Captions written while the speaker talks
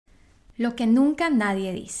Lo que nunca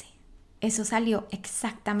nadie dice. Eso salió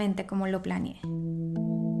exactamente como lo planeé.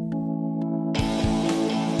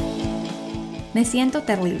 Me siento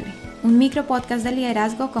terrible. Un micro podcast de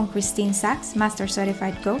liderazgo con Christine Sachs, Master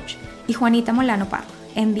Certified Coach, y Juanita Molano Parra,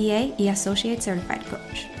 MBA y Associate Certified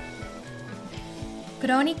Coach.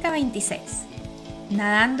 Crónica 26.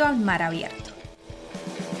 Nadando a mar abierto.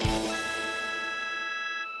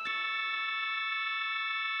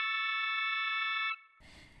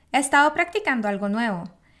 He estado practicando algo nuevo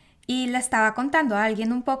y le estaba contando a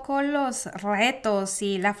alguien un poco los retos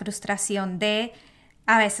y la frustración de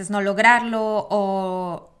a veces no lograrlo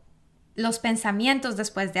o los pensamientos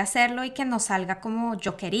después de hacerlo y que no salga como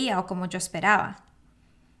yo quería o como yo esperaba.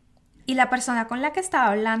 Y la persona con la que estaba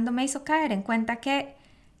hablando me hizo caer en cuenta que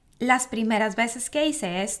las primeras veces que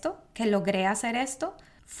hice esto, que logré hacer esto,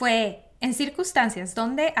 fue en circunstancias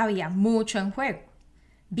donde había mucho en juego.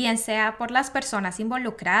 Bien sea por las personas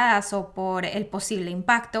involucradas o por el posible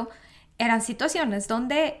impacto, eran situaciones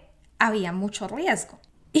donde había mucho riesgo.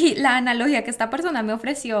 Y la analogía que esta persona me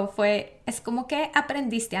ofreció es como que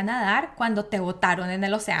aprendiste a nadar cuando te botaron en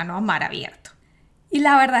el océano a mar abierto. Y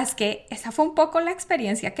la verdad es que esa fue un poco la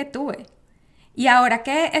experiencia que tuve. Y ahora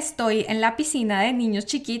que estoy en la piscina de niños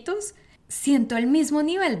chiquitos, siento el mismo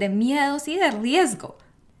nivel de miedos y de riesgo.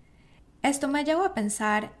 Esto me llevó a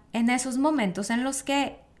pensar en esos momentos en los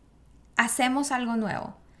que hacemos algo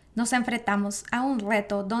nuevo, nos enfrentamos a un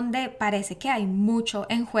reto donde parece que hay mucho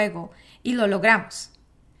en juego y lo logramos.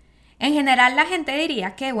 En general la gente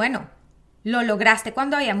diría que bueno, lo lograste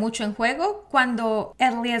cuando había mucho en juego, cuando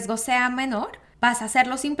el riesgo sea menor, vas a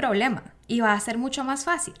hacerlo sin problema y va a ser mucho más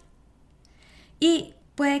fácil. Y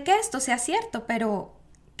puede que esto sea cierto, pero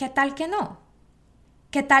 ¿qué tal que no?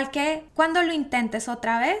 ¿Qué tal que cuando lo intentes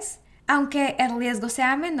otra vez, aunque el riesgo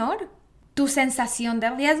sea menor, tu sensación de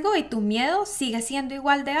riesgo y tu miedo sigue siendo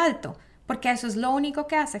igual de alto, porque eso es lo único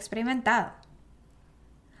que has experimentado?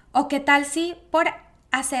 ¿O qué tal si por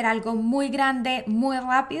hacer algo muy grande, muy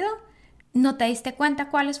rápido, no te diste cuenta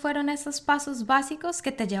cuáles fueron esos pasos básicos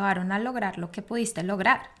que te llevaron a lograr lo que pudiste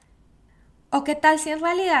lograr? ¿O qué tal si en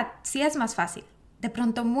realidad sí es más fácil, de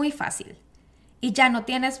pronto muy fácil, y ya no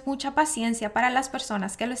tienes mucha paciencia para las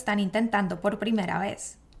personas que lo están intentando por primera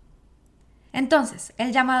vez? Entonces,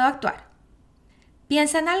 el llamado a actuar.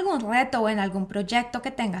 Piensa en algún reto o en algún proyecto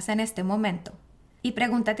que tengas en este momento y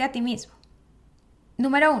pregúntate a ti mismo.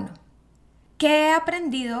 Número 1. ¿Qué he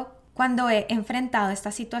aprendido cuando he enfrentado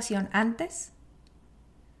esta situación antes?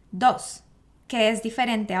 2. ¿Qué es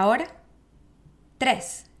diferente ahora?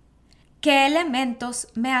 3. ¿Qué elementos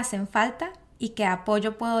me hacen falta y qué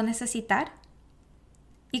apoyo puedo necesitar?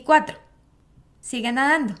 Y 4. Sigue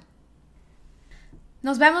nadando.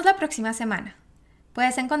 Nos vemos la próxima semana.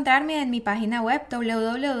 Puedes encontrarme en mi página web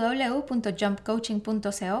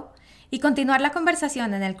www.jumpcoaching.co y continuar la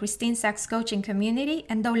conversación en el Christine Sachs Coaching Community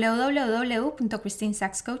en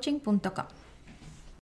www.christinesachscoaching.com.